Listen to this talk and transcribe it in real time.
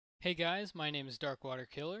Hey guys, my name is Darkwater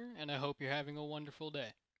Killer, and I hope you're having a wonderful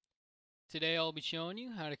day. Today I'll be showing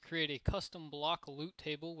you how to create a custom block loot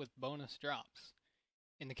table with bonus drops.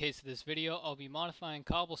 In the case of this video, I'll be modifying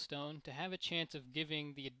Cobblestone to have a chance of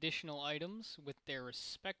giving the additional items with their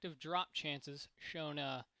respective drop chances shown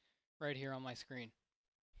right here on my screen.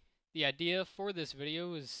 The idea for this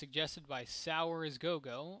video is suggested by Sours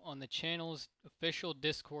GoGo on the channel's official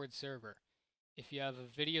Discord server. If you have a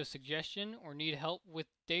video suggestion or need help with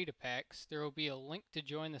data packs, there will be a link to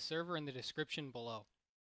join the server in the description below.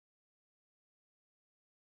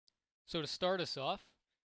 So to start us off,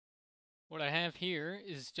 what I have here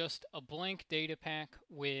is just a blank data pack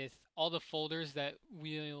with all the folders that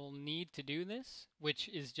we'll need to do this, which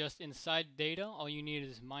is just inside data. All you need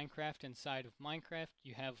is Minecraft. Inside of Minecraft,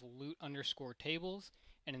 you have loot_tables,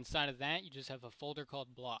 and inside of that, you just have a folder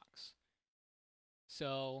called blocks.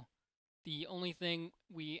 So the only thing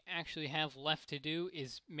we actually have left to do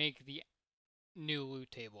is make the new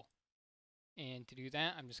loot table. And to do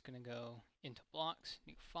that, I'm just going to go into blocks,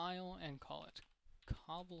 new file, and call it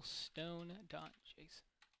cobblestone.json.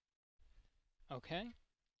 Okay.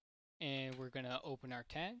 And we're going to open our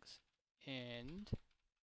tags. And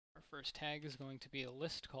our first tag is going to be a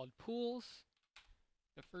list called pools.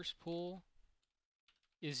 The first pool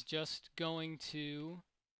is just going to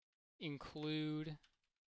include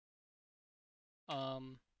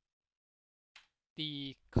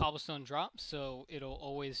the cobblestone drop, so it'll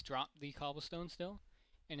always drop the cobblestone still.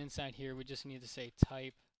 And inside here we just need to say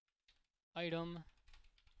type item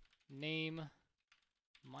name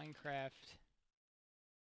Minecraft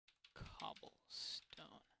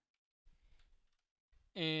cobblestone.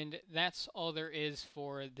 And that's all there is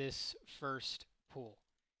for this first pool.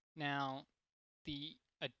 Now the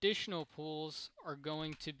additional pools are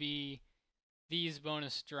going to be these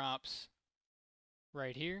bonus drops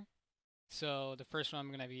right here. So the first one I'm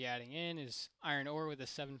going to be adding in is iron ore with a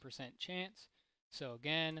 7% chance. So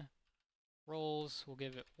again, rolls, we'll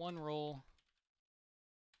give it one roll.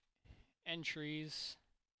 Entries,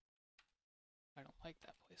 I don't like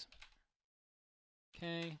that placement.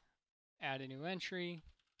 Okay, add a new entry,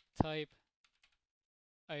 type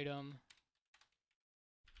item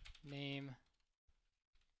name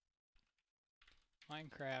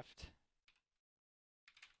Minecraft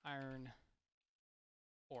iron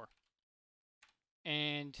ore.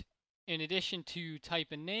 And in addition to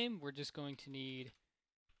type and name, we're just going to need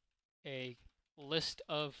a list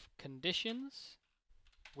of conditions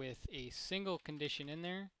with a single condition in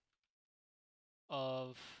there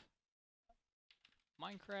of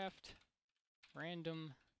Minecraft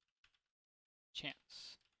random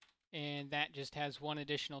chance. And that just has one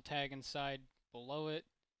additional tag inside below it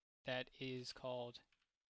that is called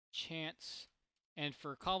chance. And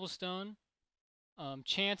for cobblestone,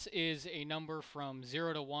 chance is a number from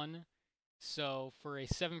 0 to 1. So for a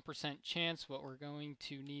 7% chance, what we're going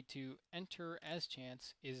to need to enter as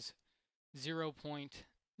chance is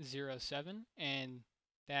 0.07, and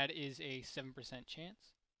that is a 7%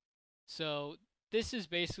 chance. So this is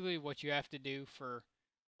basically what you have to do for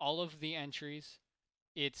all of the entries.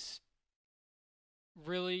 It's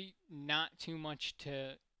really not too much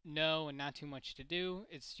to know and not too much to do.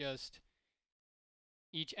 It's just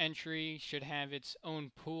each entry should have its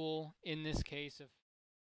own pool, in this case of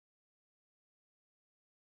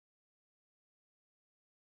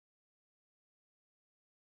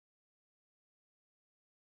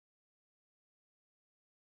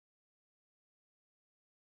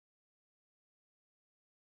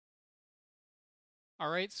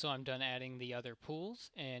Alright, so I'm done adding the other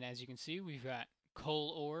pools, and as you can see, we've got coal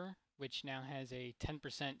ore, which now has a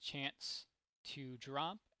 10% chance to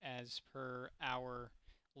drop as per our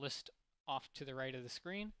list off to the right of the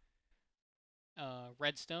screen.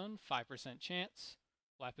 Redstone, 5% chance.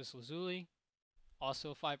 Lapis lazuli,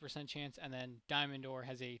 also 5% chance, and then diamond ore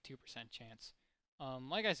has a 2% chance.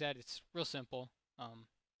 Like I said, it's real simple,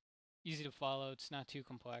 easy to follow, it's not too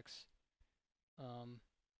complex.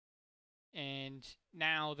 And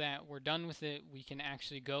now that we're done with it, we can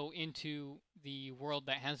actually go into the world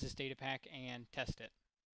that has this data pack and test it.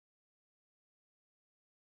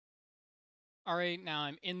 Alright, now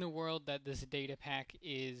I'm in the world that this data pack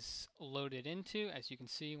is loaded into. As you can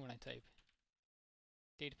see, when I type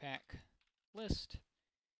data pack list,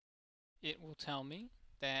 it will tell me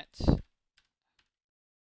that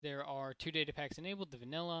there are two data packs enabled, the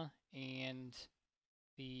vanilla and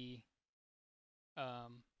the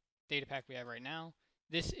data pack we have right now.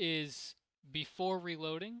 This is before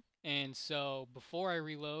reloading, and so before I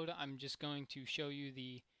reload, I'm just going to show you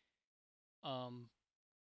the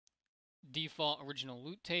default original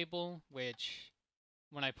loot table, which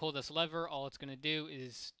when I pull this lever, all it's going to do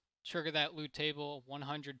is trigger that loot table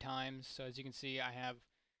 100 times. So as you can see, I have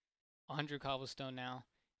 100 cobblestone now.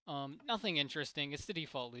 Nothing interesting. It's the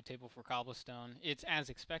default loot table for cobblestone. It's as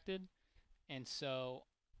expected. And so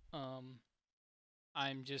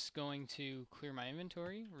I'm just going to clear my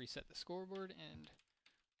inventory, reset the scoreboard, and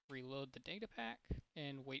reload the data pack,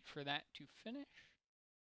 and wait for that to finish.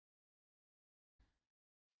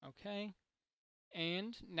 Okay.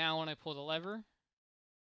 And now when I pull the lever,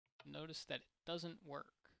 notice that it doesn't work.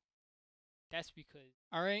 That's because...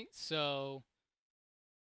 Alright, so...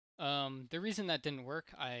 the reason that didn't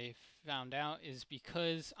work, I found out, is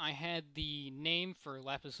because I had the name for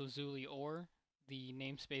lapis lazuli ore, the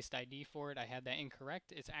namespaced ID for it, I had that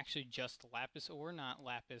incorrect. It's actually just lapis ore, not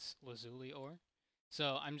lapis lazuli ore.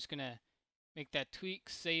 So I'm just going to make that tweak,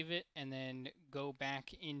 save it, and then go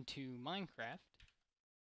back into Minecraft.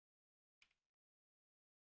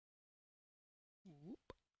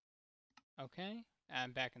 Whoop. Okay,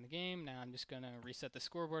 I'm back in the game. Now I'm just going to reset the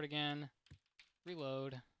scoreboard again,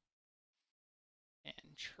 reload,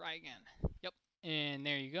 and try again. Yep, and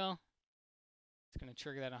there you go. It's going to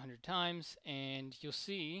trigger that 100 times, and you'll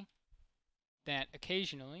see that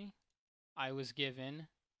occasionally I was given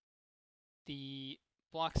the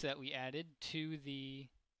blocks that we added to the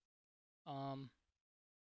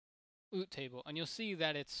loot table, and you'll see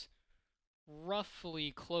that it's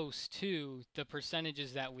roughly close to the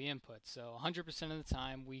percentages that we input. So 100% of the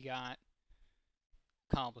time we got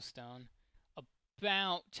cobblestone.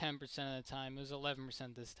 About 10% of the time, it was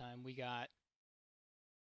 11% this time, we got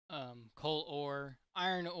coal ore.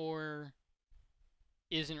 Iron ore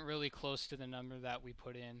isn't really close to the number that we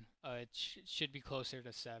put in. It should be closer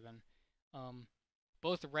to 7.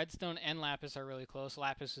 Both redstone and lapis are really close.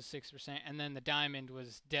 Lapis was 6%, and then the diamond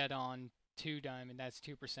was dead on 2 diamond. That's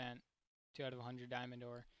 2%, 2 out of 100 diamond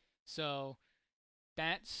ore. So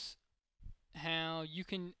that's how you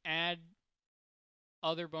can add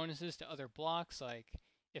other bonuses to other blocks. Like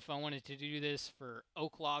if I wanted to do this for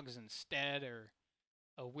oak logs instead, or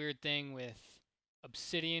a weird thing with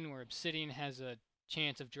obsidian, where obsidian has a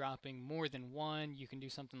chance of dropping more than 1, you can do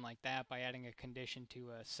something like that by adding a condition to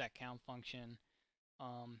a set count function.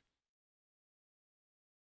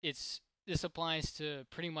 This applies to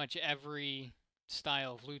pretty much every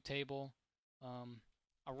style of loot table.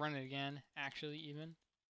 I'll run it again, actually, even.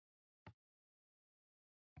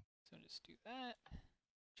 So just do that,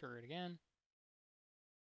 trigger it again,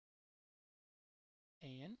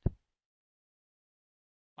 and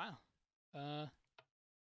wow,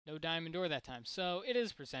 no diamond ore that time. So it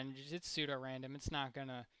is percentages. It's pseudo-random. It's not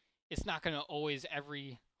gonna always,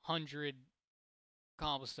 every 100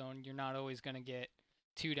 cobblestone, you're not always gonna get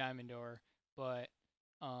 2 diamond ore, but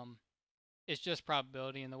it's just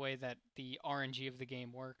probability in the way that the RNG of the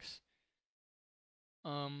game works.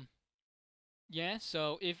 Yeah,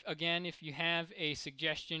 so if you have a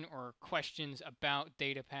suggestion or questions about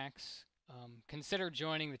data packs, consider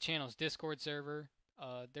joining the channel's Discord server.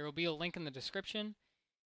 There will be a link in the description.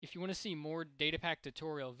 If you want to see more data pack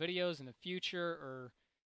tutorial videos in the future, or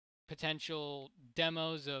potential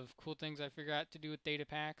demos of cool things I figure out to do with data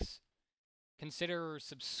packs, consider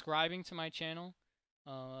subscribing to my channel.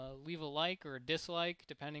 Leave a like or a dislike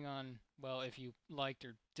depending on, well, if you liked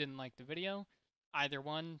or didn't like the video. Either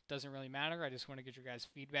one doesn't really matter. I just want to get your guys'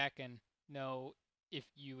 feedback and know if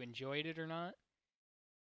you enjoyed it or not.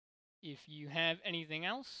 If you have anything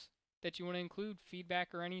else that you want to include,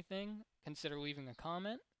 feedback or anything, consider leaving a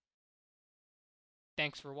comment.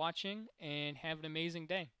 Thanks for watching, and have an amazing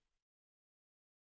day.